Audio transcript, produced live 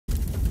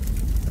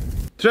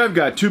Today I've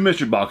got two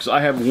mystery boxes. I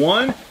have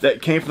one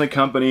that came from the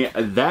company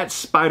That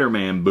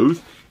Spider-Man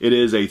booth. It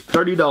is a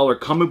 $30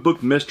 comic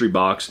book mystery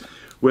box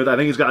with, I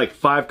think it's got like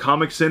 5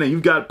 comics in it.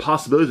 You've got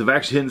possibilities of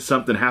actually hitting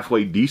something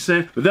halfway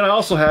decent. But then I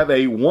also have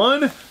a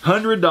 $100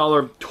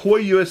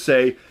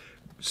 ToyUSA,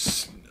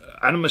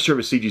 I'm not sure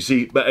if it's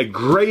CGC, but a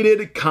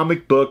graded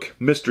comic book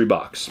mystery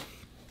box.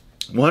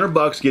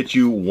 $100 gets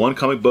you one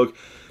comic book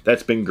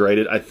that's been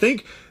graded. I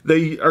think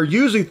they are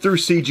usually through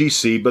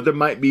CGC, but there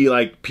might be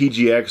like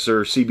PGX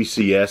or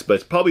CBCS, but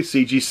it's probably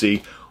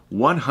CGC.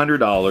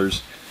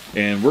 $100.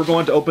 And we're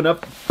going to open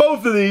up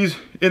both of these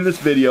in this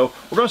video.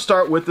 We're going to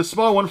start with the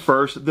small one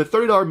first, the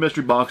 $30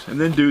 mystery box,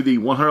 and then do the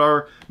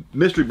 $100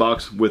 mystery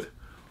box with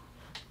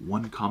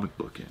one comic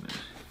book in it.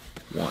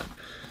 One.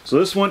 So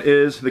this one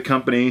is the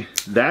company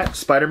That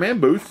Spider-Man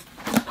booth.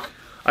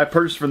 I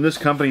purchased from this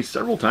company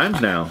several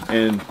times now,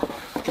 and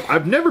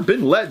I've never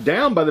been let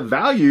down by the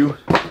value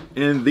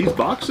in these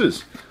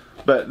boxes.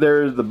 But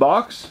there's the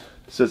box.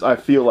 It says, I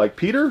feel like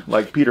Peter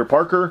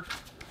Parker.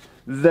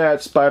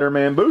 That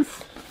Spider-Man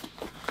booth.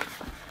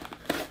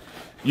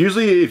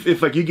 Usually,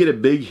 if like you get a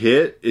big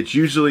hit, it's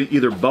usually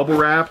either bubble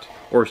wrapped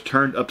or it's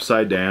turned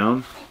upside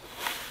down.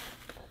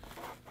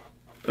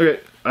 Okay,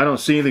 I don't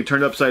see anything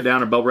turned upside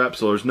down or bubble wrapped,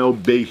 so there's no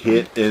big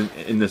hit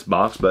in this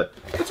box, but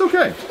it's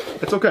okay.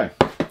 It's okay.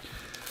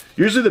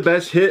 Usually the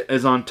best hit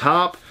is on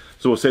top,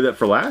 so we'll save that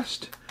for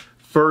last.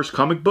 First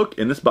comic book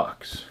in this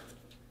box.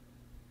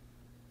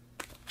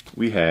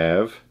 We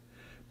have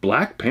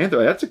Black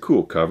Panther. That's a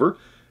cool cover.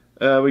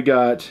 We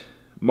got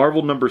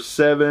Marvel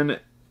 #7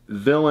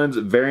 Villains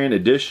Variant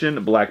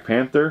Edition Black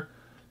Panther.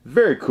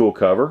 Very cool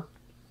cover.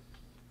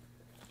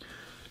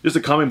 Just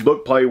a comic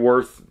book, probably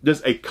worth,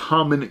 just a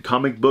common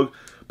comic book,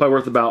 probably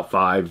worth about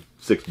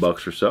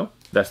 $5-6 or so.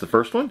 That's the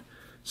first one.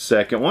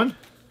 Second one.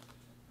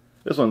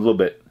 This one's a little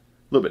bit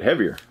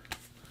heavier.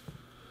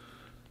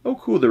 Oh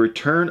cool, the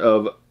return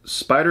of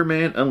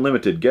Spider-Man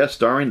Unlimited, guest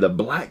starring the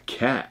Black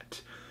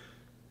Cat.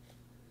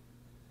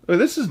 Oh,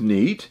 this is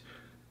neat.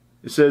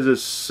 It says it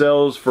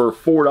sells for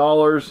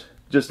 $4.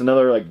 Just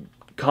another like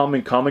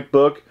common comic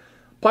book.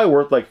 Probably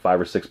worth like $5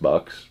 or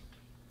 $6.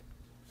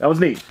 That was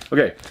neat.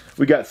 Okay,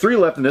 we got 3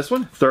 left in this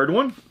one. Third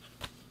one.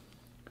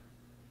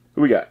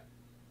 Who we got?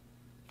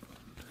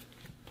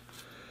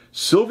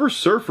 Silver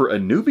Surfer, A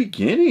New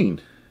Beginning.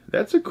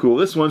 That's a cool.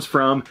 This one's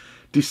from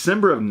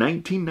December of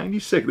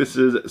 1996. This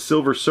is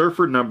Silver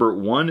Surfer number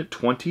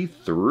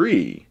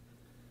 123.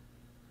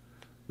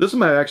 This one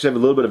might actually have a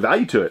little bit of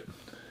value to it.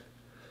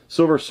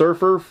 Silver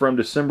Surfer from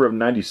December of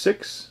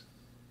 96.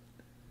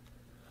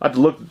 I have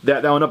to look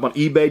that one up on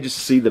eBay just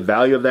to see the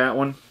value of that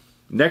one.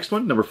 Next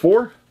one, number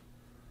 4.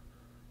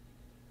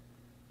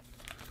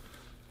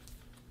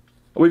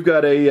 We've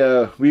got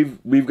a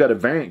we've got a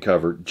variant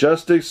cover.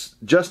 Justice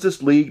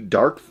League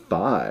Dark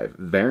 5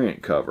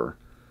 variant cover.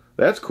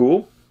 That's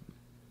cool.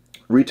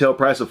 Retail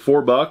price of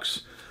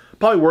 $4.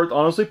 Probably worth,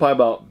 honestly, probably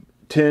about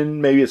 $10,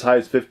 maybe as high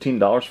as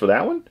 $15 for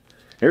that one.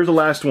 Here's the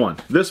last one.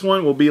 This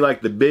one will be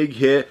like the big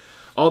hit.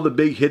 All the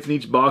big hits in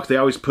each box, they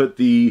always put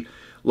the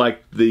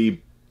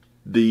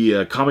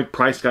comic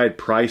price guide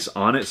price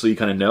on it, so you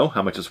kind of know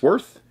how much it's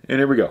worth. And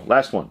here we go.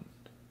 Last one.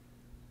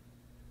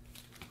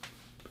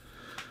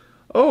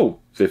 Oh,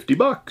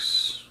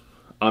 $50.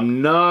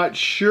 I'm not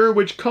sure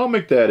which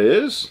comic that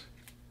is.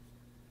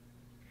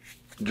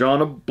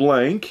 Drawn a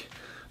blank.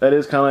 That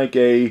is kind of like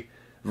a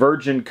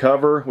virgin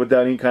cover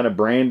without any kind of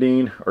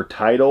branding or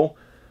title,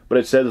 but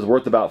it says it's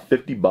worth about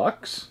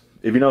 $50.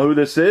 If you know who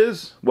this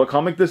is, what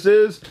comic this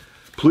is,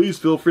 please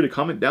feel free to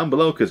comment down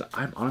below because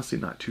I'm honestly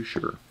not too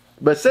sure.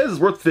 But it says it's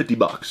worth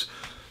 $50.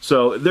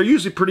 So they're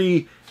usually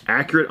pretty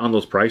accurate on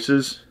those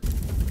prices.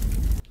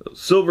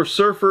 Silver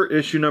Surfer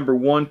issue number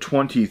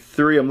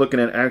 123. I'm looking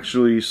at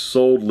actually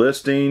sold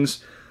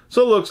listings.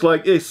 So it looks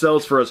like it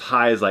sells for as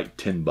high as like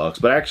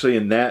 $10. But actually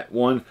in that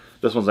one,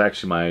 this one's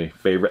actually my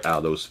favorite out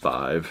of those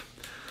 5.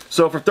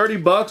 So for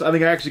 $30, I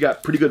think I actually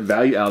got pretty good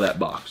value out of that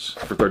box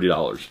for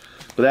 $30.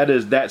 But that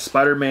is That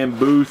Spider-Man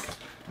booth.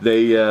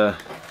 They are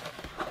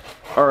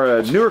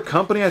a newer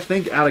company, I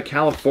think, out of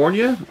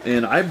California.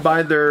 And I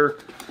buy their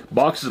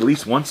boxes at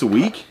least once a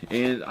week.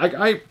 And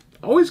I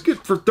always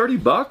get, for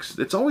 $30,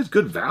 it's always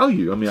good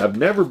value. I mean, I've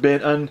never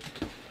been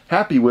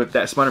unhappy with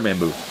That Spider-Man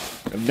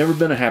booth. I've never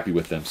been unhappy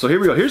with them. So here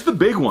we go. Here's the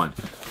big one.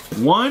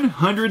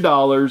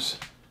 $100.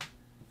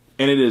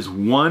 And it is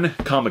one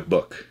comic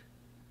book.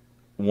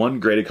 One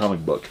graded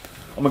comic book.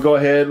 I'm going to go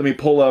ahead, let me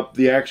pull up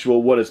the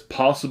actual what is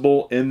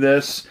possible in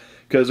this,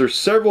 because there's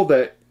several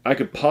that I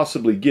could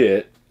possibly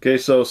get. Okay,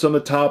 so some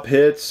of the top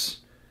hits,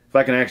 if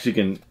I can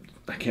actually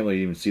I can't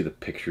really even see the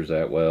pictures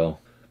that well.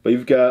 But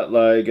you've got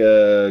like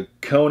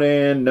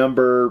Conan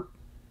number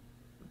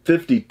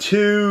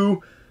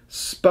 52,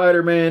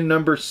 Spider-Man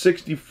number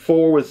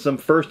 64 with some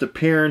first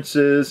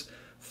appearances,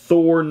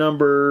 Thor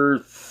number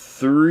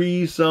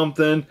 3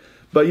 something.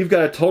 But you've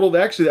got a total,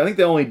 actually, I think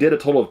they only did a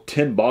total of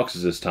 10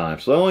 boxes this time.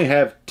 So they only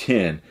have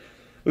 10.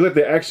 Looks like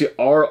they actually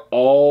are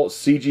all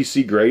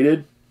CGC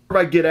graded. If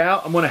I get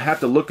out, I'm gonna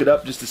have to look it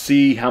up just to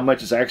see how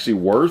much it's actually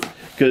worth,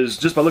 because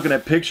just by looking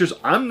at pictures,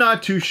 I'm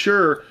not too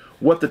sure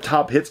what the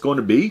top hit's going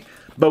to be.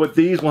 But with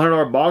these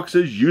 $100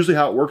 boxes, usually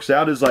how it works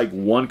out is like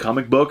one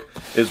comic book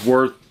is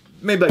worth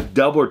maybe like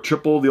double or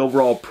triple the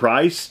overall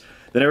price.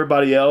 Then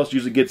everybody else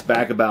usually gets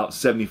back about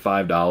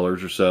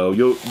 $75 or so.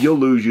 You'll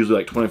lose usually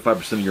like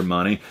 25% of your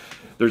money.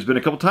 There's been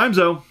a couple times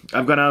though,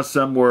 I've gone out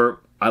some where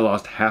I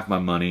lost half my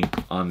money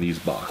on these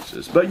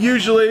boxes. But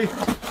usually,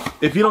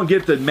 if you don't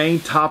get the main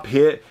top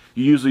hit,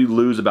 you usually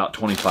lose about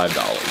 $25.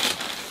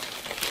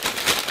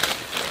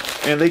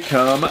 And they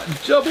come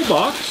double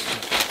boxed.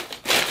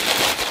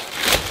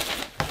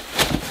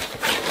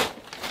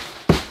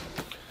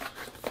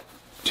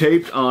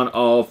 Taped on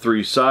all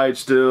three sides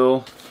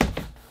still.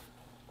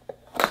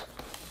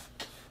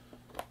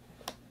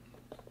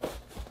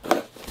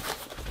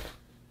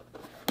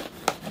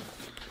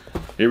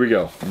 Here we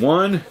go.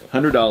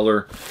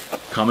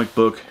 $100 comic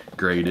book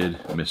graded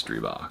mystery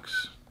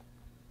box.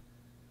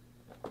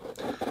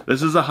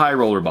 This is a high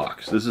roller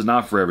box. This is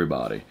not for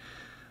everybody.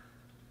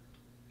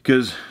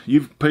 Because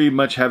you pretty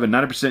much have a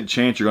 90%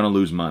 chance you're going to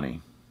lose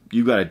money.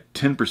 You've got a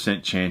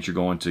 10% chance you're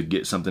going to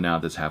get something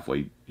out that's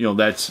halfway, you know,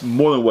 that's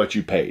more than what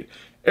you paid.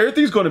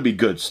 Everything's going to be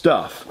good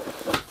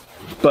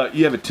stuff, but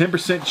you have a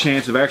 10%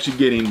 chance of actually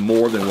getting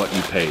more than what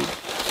you paid.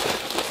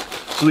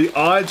 So the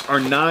odds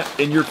are not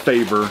in your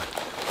favor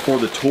for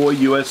the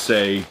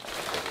ToyUSA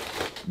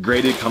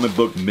graded comic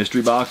book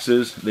mystery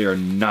boxes. They are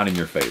not in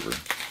your favor.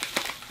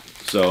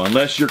 So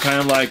unless you're kind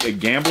of like a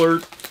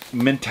gambler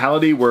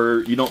mentality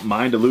where you don't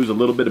mind to lose a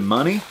little bit of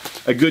money,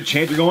 a good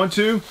chance you're going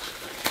to,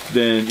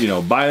 then, you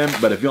know, buy them.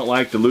 But if you don't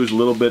like to lose a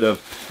little bit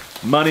of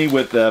money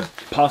with the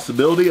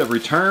possibility of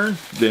return,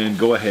 then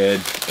go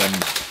ahead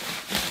and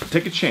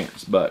take a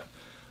chance. But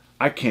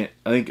I can't.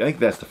 I think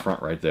that's the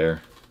front right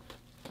there.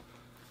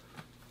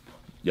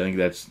 Yeah, I think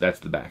that's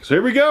the back. So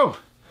here we go.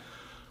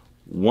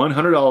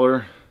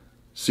 $100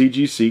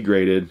 CGC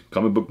graded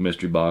comic book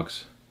mystery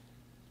box.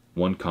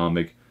 One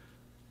comic,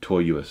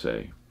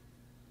 ToyUSA.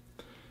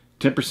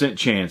 10%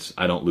 chance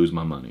I don't lose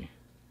my money.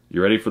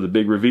 You ready for the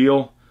big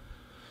reveal?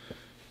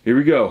 Here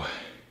we go.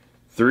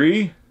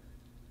 3,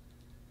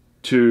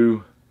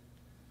 2,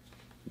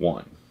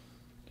 1.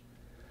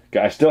 Okay,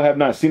 I still have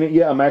not seen it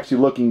yet. I'm actually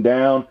looking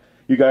down.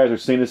 You guys are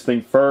seeing this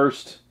thing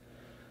first.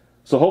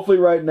 So hopefully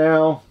right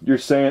now you're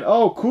saying,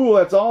 oh, cool,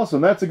 that's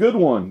awesome. That's a good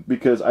one.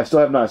 Because I still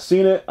have not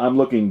seen it. I'm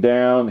looking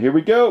down. Here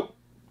we go.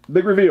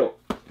 Big reveal.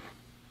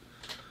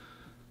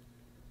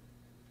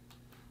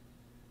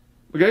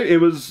 Okay, it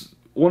was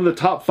one of the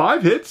top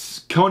 5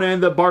 hits.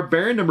 Conan the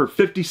Barbarian, number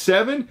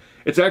 57.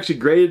 It's actually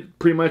graded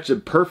pretty much a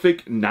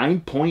perfect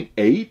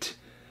 9.8.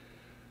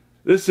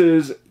 This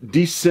is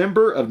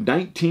December of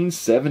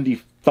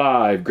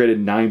 1975, graded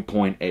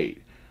 9.8.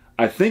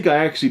 I think I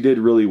actually did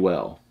really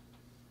well.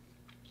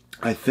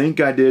 I think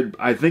I did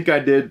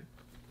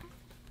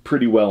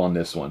pretty well on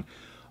this one.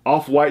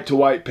 Off-white to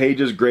white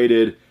pages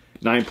graded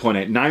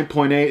 9.8.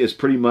 9.8 is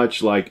pretty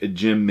much like a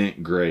gem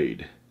mint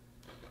grade.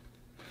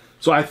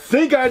 So I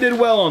think I did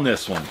well on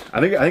this one.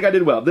 I think I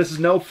did well. This is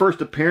no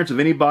first appearance of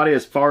anybody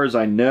as far as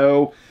I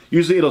know.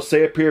 Usually it'll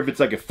say up here if it's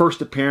like a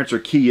first appearance or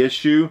key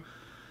issue.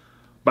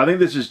 But I think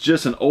this is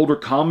just an older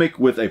comic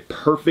with a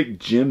perfect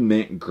gem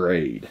mint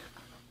grade.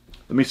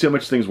 Let me see how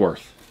much this thing's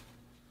worth.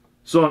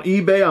 So on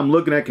eBay, I'm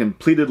looking at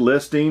completed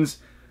listings.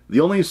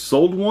 The only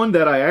sold one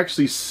that I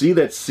actually see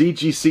that's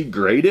CGC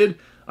graded,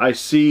 I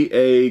see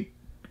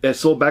it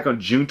sold back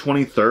on June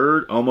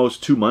 23rd,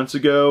 almost 2 months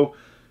ago.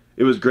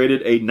 It was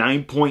graded a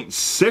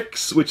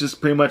 9.6, which is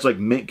pretty much like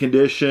mint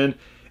condition,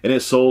 and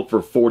it sold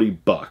for 40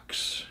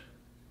 bucks.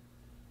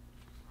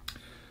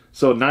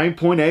 So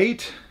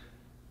 9.8,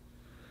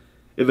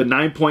 if a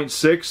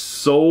 9.6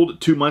 sold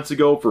 2 months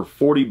ago for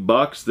 40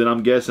 bucks, then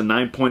I'm guessing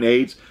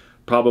 9.8's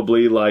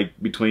probably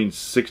like between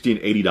 $60 and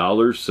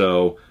 $80.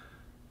 So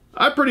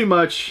I pretty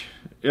much,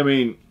 I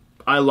mean,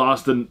 I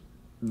lost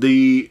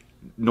the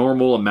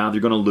normal amount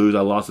you're going to lose.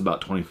 I lost about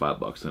 25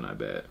 bucks then, I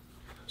bet.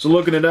 So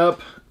looking it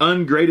up,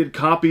 ungraded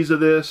copies of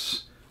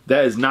this,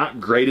 that is not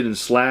graded and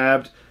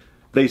slabbed,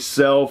 they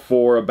sell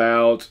for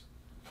about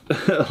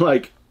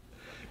like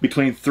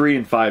between $3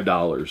 and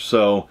 $5.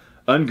 So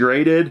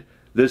ungraded,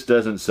 this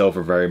doesn't sell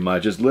for very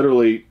much. It's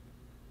literally,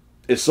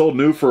 it's sold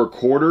new for a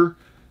quarter.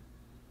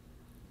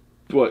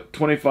 What,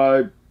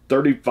 25,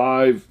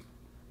 35,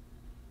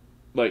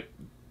 like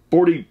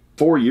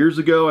 44 years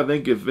ago, I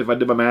think, if I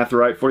did my math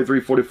right, 43,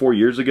 44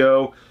 years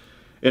ago.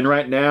 And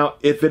right now,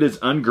 if it is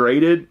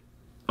ungraded,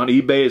 on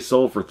eBay it's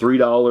sold for $3,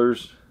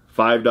 $5,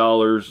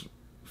 $4,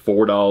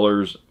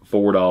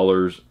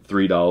 $4,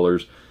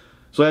 $3.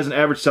 So it has an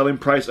average selling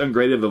price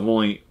ungraded of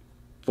only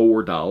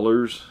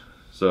 $4.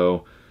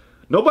 So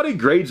nobody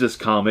grades this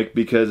comic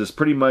because it's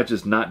pretty much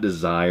is not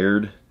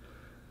desired.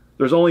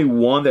 There's only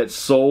one that's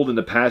sold in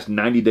the past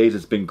 90 days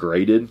that's been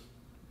graded.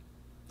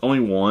 Only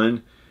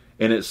one.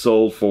 And it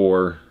sold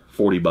for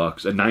 40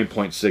 bucks, a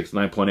 9.6,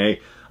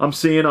 9.8. I'm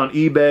seeing on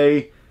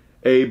eBay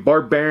a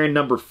Barbarian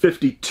number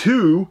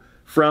 52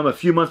 from a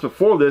few months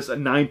before this, a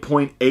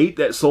 9.8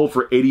 that sold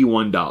for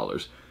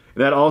 $81.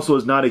 And that also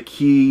is not a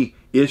key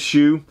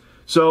issue.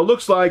 So it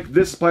looks like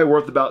this is probably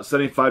worth about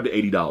 $75 to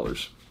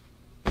 $80.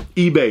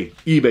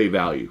 eBay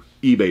value.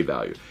 eBay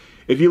value.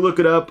 If you look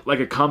it up like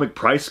a comic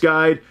price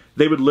guide,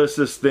 they would list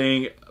this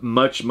thing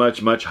much,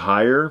 much, much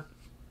higher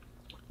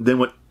than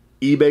what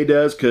eBay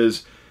does,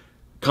 because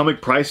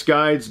comic price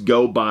guides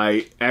go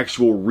by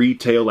actual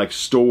retail, like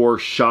store,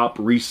 shop,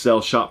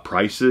 resale shop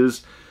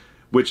prices,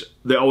 which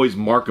they always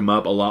mark them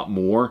up a lot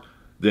more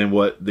than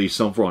what they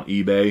sell for on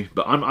eBay.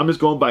 But I'm just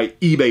going by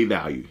eBay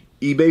value.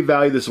 eBay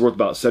value, this is worth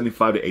about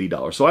 $75 to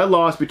 $80. So I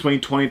lost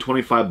between 20 and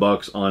 25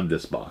 bucks on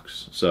this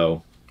box.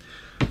 So,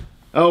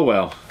 oh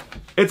well.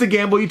 It's a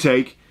gamble you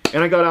take.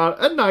 And I got out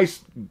a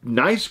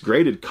nice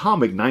graded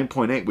comic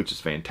 9.8, which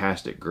is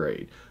fantastic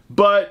grade.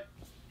 But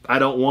I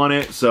don't want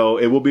it, so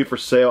it will be for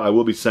sale. I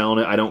will be selling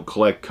it. I don't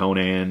collect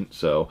Conan,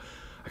 so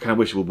I kind of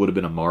wish it would have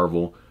been a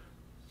Marvel.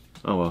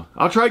 Oh well.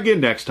 I'll try again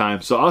next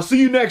time. So I'll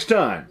see you next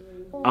time.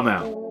 I'm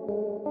out.